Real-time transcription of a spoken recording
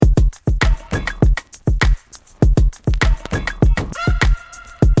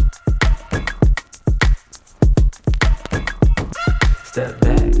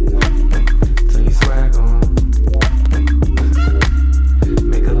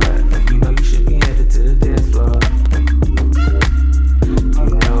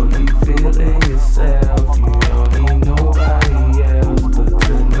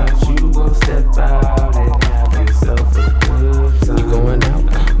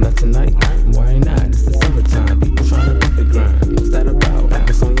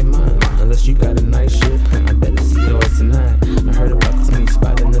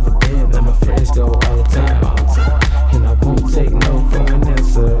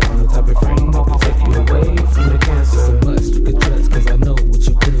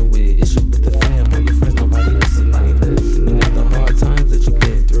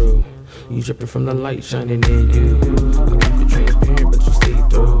from the light shining in you. I keep it transparent, but you see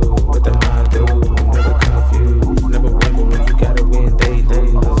through. What the mind do? Never confused. Never wonder when you gotta win. They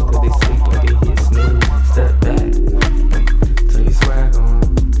lose, cause they sleep when they hit snooze. Step back, turn your swag on.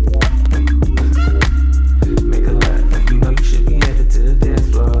 Make a left. You know you should be headed to the dance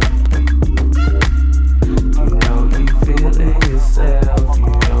floor. You know you feeling yourself.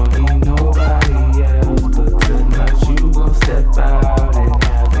 You don't need nobody else. But tonight you gon' step out and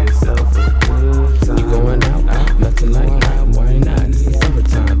have yourself a good time. You going out, nothing like that. Why not? It's the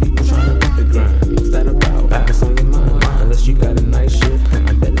summertime. People trying to make the grind. What's that about? What's on your mind? Unless you got a nice shift,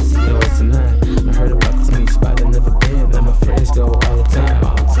 I better see yours tonight. I heard about this new spot I never been. Now my friends go all the time.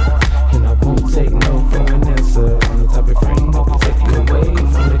 And I won't take no for an answer. I'm the type of friend who can take you away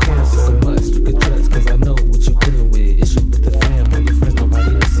from the cancer. It's a must, you can trust, cause I know what you're dealing with. Issue with the fam, all your friends,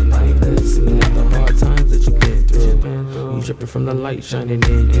 nobody listen like this. And the hard times that you've been through, you dripping from the light shining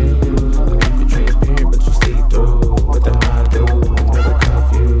in you. I keep it transparent, but you see through. What the mind do? Never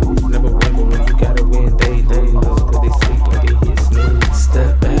confused. Never wonder when you gotta win. They lose, cause they sleep when they hit snooze.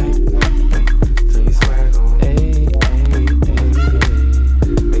 Step back, turn your swag on. Ay, ay, ay.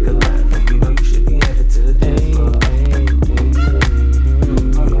 Make a left. You know you should be headed to the dance floor.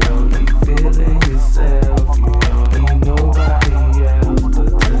 You know you feeling yourself. You don't need nobody else. But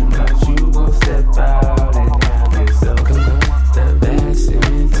tonight you gon' step out and have yourself. Come on, step dancing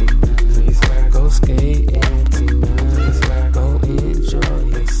tonight. Turn your swag, go skating tonight. Turn your swag, go enjoy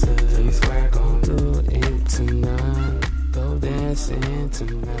yourself. Turn your swag, go do it tonight. Go dancing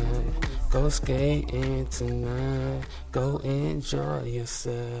tonight. Go skating tonight. Go enjoy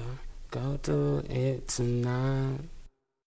yourself. Go do it tonight.